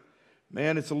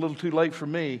man, it's a little too late for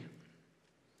me.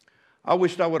 I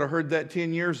wished I would have heard that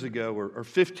 10 years ago or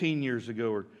 15 years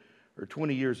ago or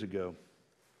 20 years ago.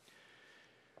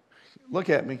 Look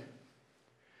at me.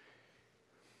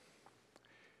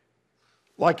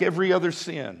 Like every other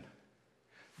sin,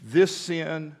 this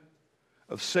sin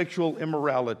of sexual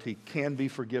immorality can be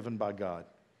forgiven by God.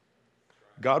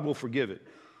 God will forgive it.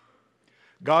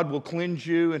 God will cleanse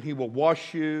you and he will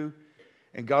wash you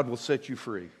and God will set you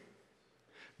free.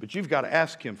 But you've got to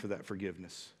ask him for that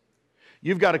forgiveness.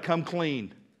 You've got to come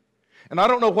clean. And I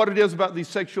don't know what it is about these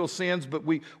sexual sins, but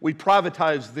we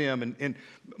privatize them. And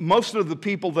most of the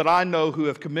people that I know who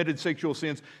have committed sexual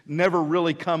sins never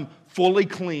really come fully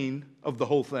clean of the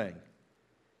whole thing.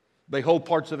 They hold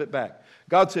parts of it back.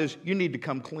 God says, you need to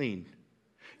come clean.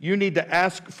 You need to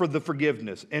ask for the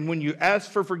forgiveness. And when you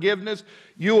ask for forgiveness,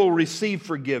 you will receive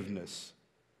forgiveness.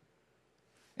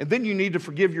 And then you need to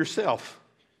forgive yourself.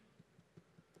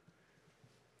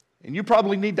 And you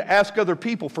probably need to ask other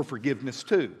people for forgiveness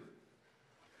too.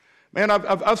 Man,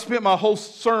 I've spent my whole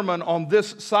sermon on this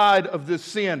side of this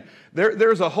sin.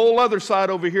 There's a whole other side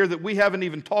over here that we haven't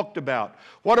even talked about.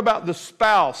 What about the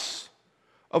spouse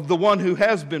of the one who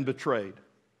has been betrayed?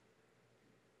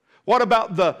 What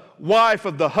about the wife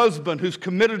of the husband who's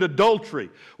committed adultery?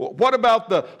 What about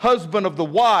the husband of the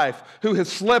wife who has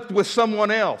slept with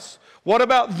someone else? What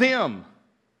about them?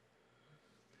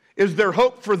 Is there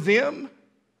hope for them?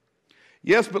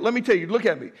 Yes, but let me tell you, look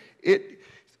at me.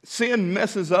 Sin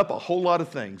messes up a whole lot of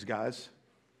things, guys.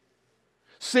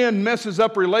 Sin messes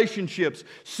up relationships.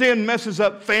 Sin messes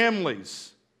up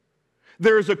families.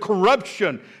 There is a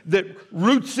corruption that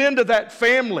roots into that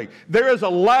family. There is a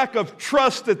lack of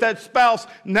trust that that spouse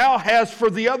now has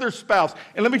for the other spouse.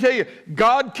 And let me tell you,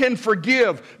 God can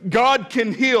forgive, God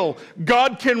can heal,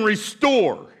 God can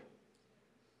restore.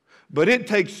 But it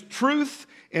takes truth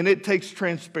and it takes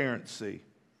transparency.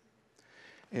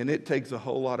 And it takes a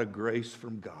whole lot of grace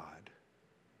from God.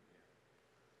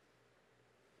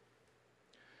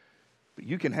 But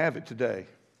you can have it today.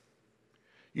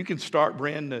 You can start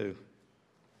brand new.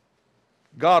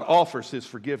 God offers His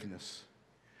forgiveness.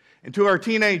 And to our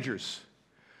teenagers,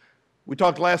 we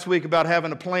talked last week about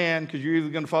having a plan, because you're either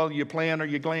going to follow your plan or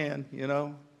your gland, you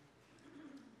know.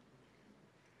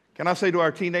 Can I say to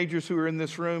our teenagers who are in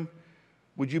this room,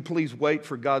 would you please wait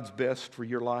for God's best for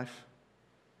your life?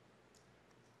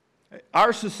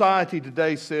 Our society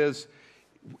today says,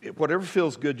 whatever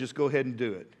feels good, just go ahead and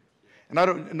do it.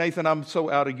 And Nathan, I'm so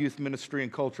out of youth ministry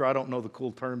and culture, I don't know the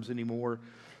cool terms anymore.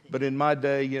 But in my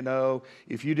day, you know,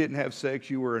 if you didn't have sex,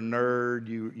 you were a nerd,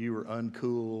 you were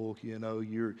uncool, you know,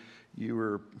 you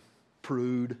were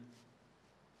prude.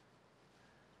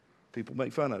 People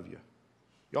make fun of you.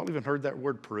 Y'all even heard that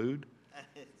word prude?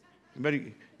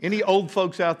 Anybody, any old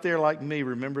folks out there like me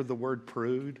remember the word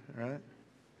prude, right?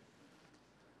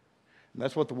 And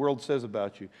that's what the world says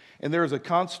about you. And there is a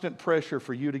constant pressure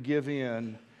for you to give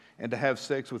in and to have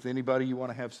sex with anybody you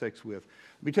want to have sex with.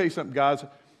 Let me tell you something, guys.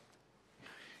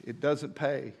 It doesn't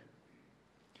pay.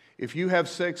 If you have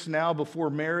sex now before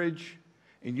marriage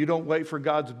and you don't wait for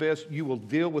God's best, you will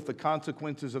deal with the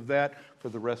consequences of that for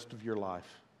the rest of your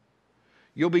life.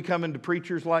 You'll be coming to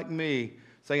preachers like me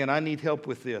saying, I need help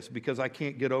with this because I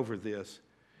can't get over this.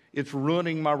 It's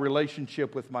ruining my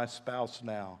relationship with my spouse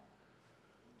now.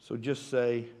 So just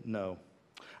say no.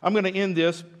 I'm going to end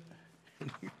this.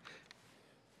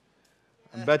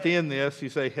 I'm about to end this. You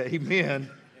say, amen.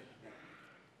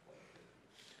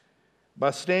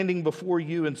 By standing before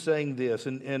you and saying this.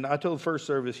 And I told the first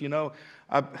service, you know,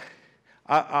 I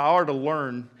ought to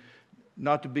learn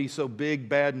not to be so big,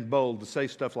 bad, and bold to say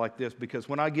stuff like this. Because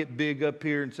when I get big up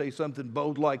here and say something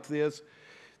bold like this,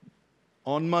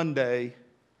 on Monday,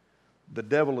 the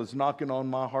devil is knocking on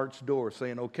my heart's door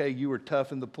saying, okay, you were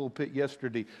tough in the pulpit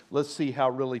yesterday. Let's see how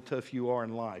really tough you are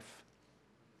in life.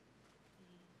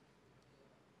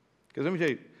 Because let me tell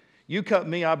you, you cut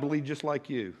me, I bleed just like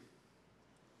you.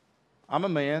 I'm a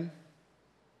man.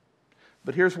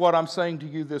 But here's what I'm saying to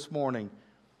you this morning.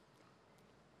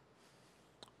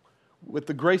 With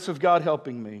the grace of God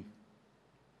helping me,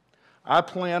 I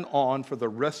plan on for the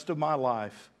rest of my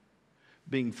life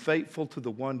being faithful to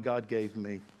the one God gave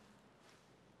me.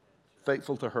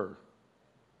 Faithful to her.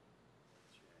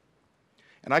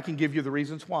 And I can give you the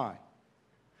reasons why.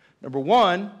 Number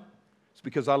one, it's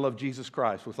because I love Jesus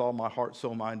Christ with all my heart,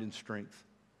 soul, mind, and strength.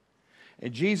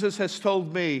 And Jesus has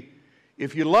told me,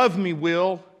 if you love me,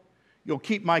 Will, you'll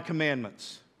keep my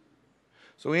commandments.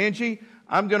 So Angie,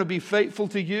 I'm going to be faithful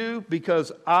to you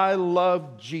because I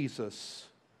love Jesus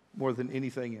more than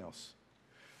anything else.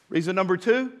 Reason number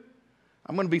two,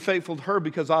 I'm going to be faithful to her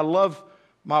because I love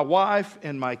my wife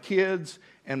and my kids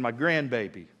and my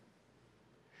grandbaby.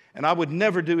 And I would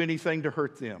never do anything to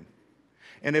hurt them.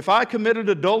 And if I committed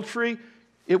adultery,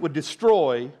 it would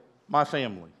destroy my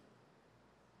family.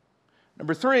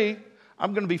 Number three,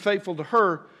 I'm going to be faithful to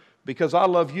her because I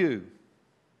love you.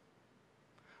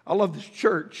 I love this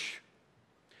church.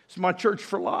 It's my church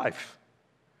for life.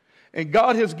 And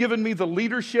God has given me the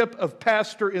leadership of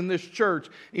pastor in this church.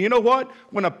 And you know what?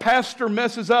 When a pastor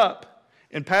messes up,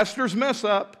 and pastors mess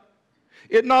up,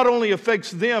 it not only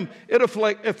affects them, it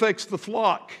affects the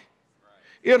flock.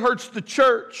 It hurts the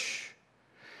church.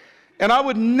 And I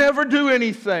would never do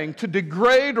anything to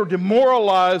degrade or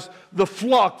demoralize the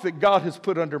flock that God has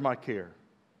put under my care.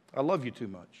 I love you too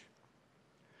much.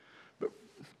 But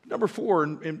number four,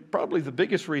 and probably the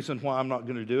biggest reason why I'm not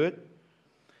going to do it,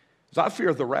 is I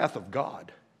fear the wrath of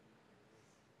God.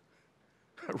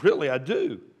 Really, I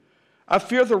do. I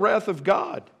fear the wrath of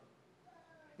God.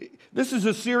 This is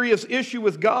a serious issue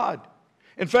with God.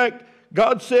 In fact,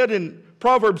 God said in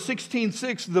Proverbs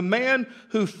 16:6, the man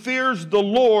who fears the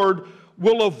Lord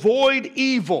will avoid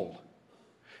evil.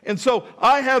 And so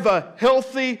I have a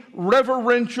healthy,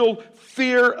 reverential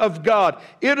fear of God.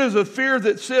 It is a fear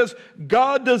that says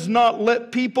God does not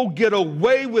let people get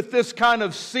away with this kind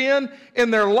of sin in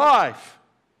their life.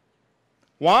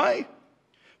 Why?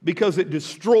 Because it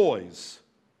destroys.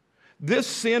 This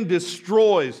sin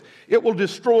destroys. It will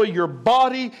destroy your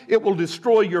body. It will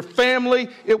destroy your family.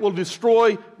 It will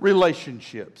destroy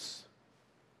relationships.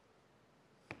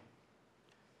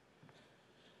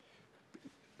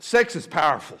 Sex is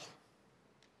powerful.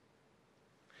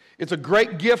 It's a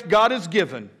great gift God has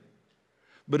given.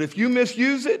 But if you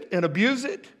misuse it and abuse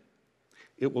it,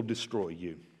 it will destroy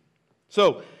you.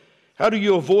 So, how do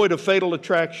you avoid a fatal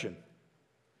attraction?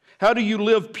 How do you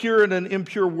live pure in an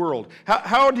impure world?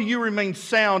 How do you remain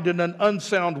sound in an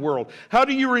unsound world? How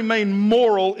do you remain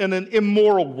moral in an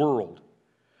immoral world?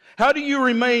 How do you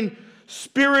remain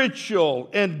spiritual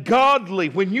and godly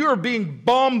when you are being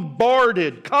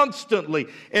bombarded constantly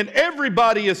and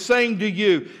everybody is saying to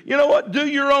you, you know what, do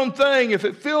your own thing. If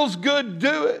it feels good,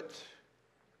 do it.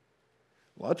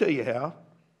 Well, I'll tell you how.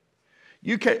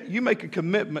 You make a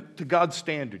commitment to God's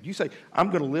standard. You say,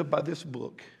 I'm going to live by this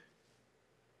book.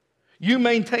 You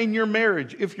maintain your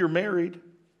marriage if you're married.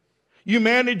 You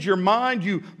manage your mind.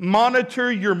 You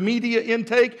monitor your media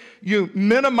intake. You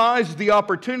minimize the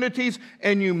opportunities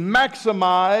and you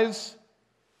maximize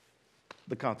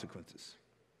the consequences.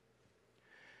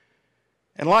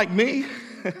 And like me,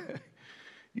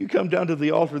 you come down to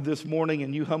the altar this morning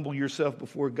and you humble yourself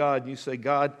before God and you say,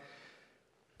 God,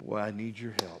 boy, I need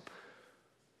your help.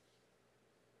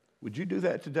 Would you do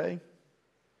that today?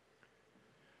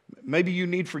 Maybe you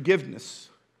need forgiveness.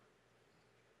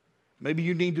 Maybe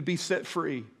you need to be set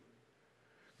free.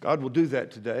 God will do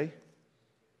that today.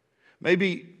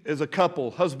 Maybe as a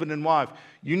couple, husband and wife,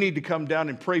 you need to come down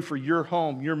and pray for your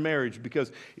home, your marriage,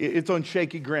 because it's on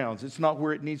shaky grounds. It's not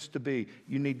where it needs to be.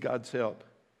 You need God's help.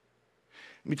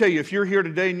 Let me tell you, if you're here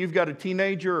today and you've got a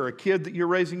teenager or a kid that you're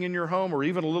raising in your home or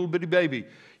even a little bitty baby,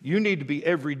 you need to be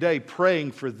every day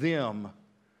praying for them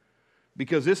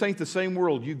because this ain't the same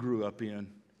world you grew up in.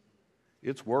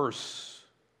 It's worse.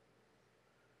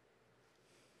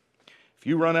 If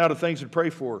you run out of things to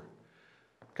pray for,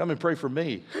 come and pray for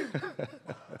me.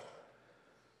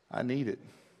 I need it.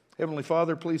 Heavenly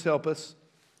Father, please help us.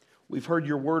 We've heard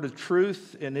your word of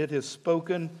truth, and it has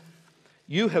spoken.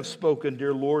 You have spoken,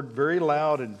 dear Lord, very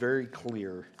loud and very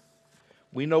clear.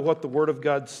 We know what the word of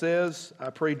God says. I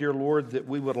pray, dear Lord, that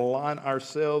we would align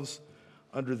ourselves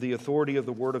under the authority of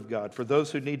the word of God. For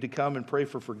those who need to come and pray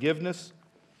for forgiveness,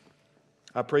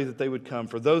 I pray that they would come.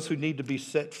 For those who need to be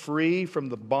set free from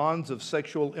the bonds of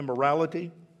sexual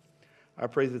immorality, I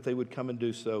pray that they would come and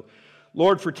do so.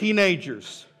 Lord, for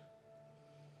teenagers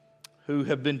who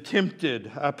have been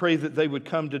tempted, I pray that they would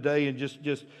come today and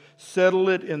just settle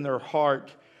it in their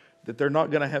heart that they're not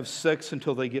going to have sex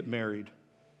until they get married.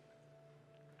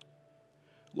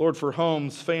 Lord, for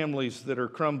homes, families that are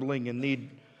crumbling and need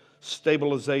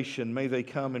stabilization, may they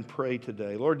come and pray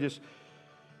today. Lord, just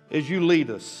as you lead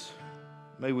us,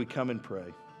 may we come and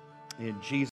pray. In Jesus'